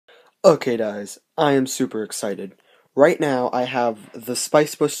Okay, guys, I am super excited. Right now, I have the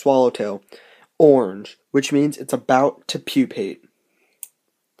Spicebush Swallowtail orange, which means it's about to pupate.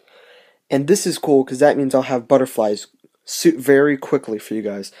 And this is cool because that means I'll have butterflies very quickly for you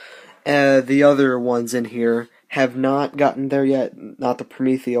guys. The other ones in here have not gotten there yet, not the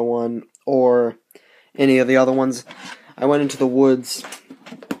Promethea one or any of the other ones. I went into the woods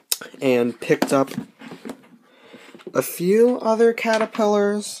and picked up a few other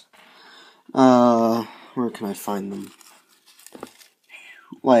caterpillars. Where can I find them?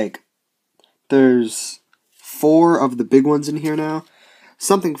 Like, there's 4 of the big ones in here now.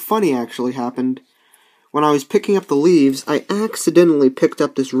 Something funny actually happened. When I was picking up the leaves, I accidentally picked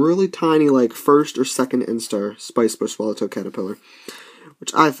up this really tiny, like, first or second instar Spicebush Swallowtail caterpillar,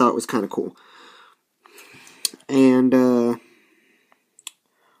 which I thought was kind of cool. And,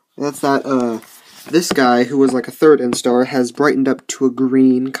 that's that. This guy, who was like a third instar, has brightened up to a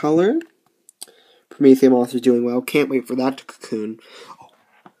green color. Promethea moth is doing well. Can't wait for that to cocoon.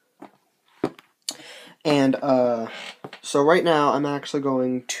 And, so right now I'm actually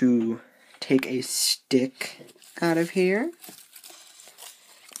going to take a stick out of here.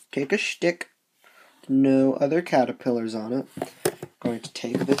 Take a stick. No other caterpillars on it. I'm going to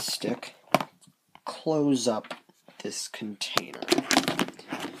take this stick, close up this container.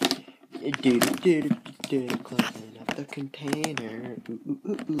 Closing up the container.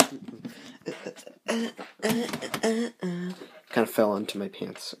 Kind of fell onto my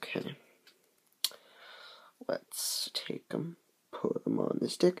pants. Okay. Let's take them, put them on the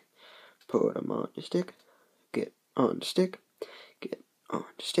stick, put them on the stick, get on the stick, get on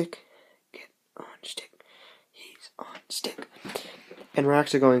the stick, get on the stick. He's on the stick. And we're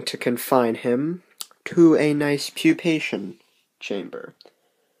actually going to confine him to a nice pupation chamber,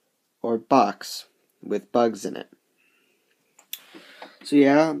 or box, with bugs in it. So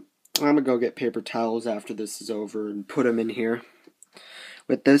yeah, I'm gonna go get paper towels after this is over and put him in here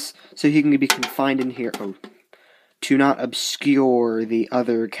with this, so he can be confined in here. Oh, to not obscure the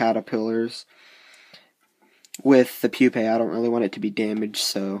other caterpillars with the pupae. I don't really want it to be damaged,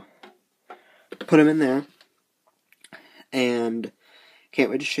 so put him in there. And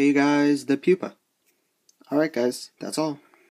can't wait to show you guys the pupa. Alright guys, that's all.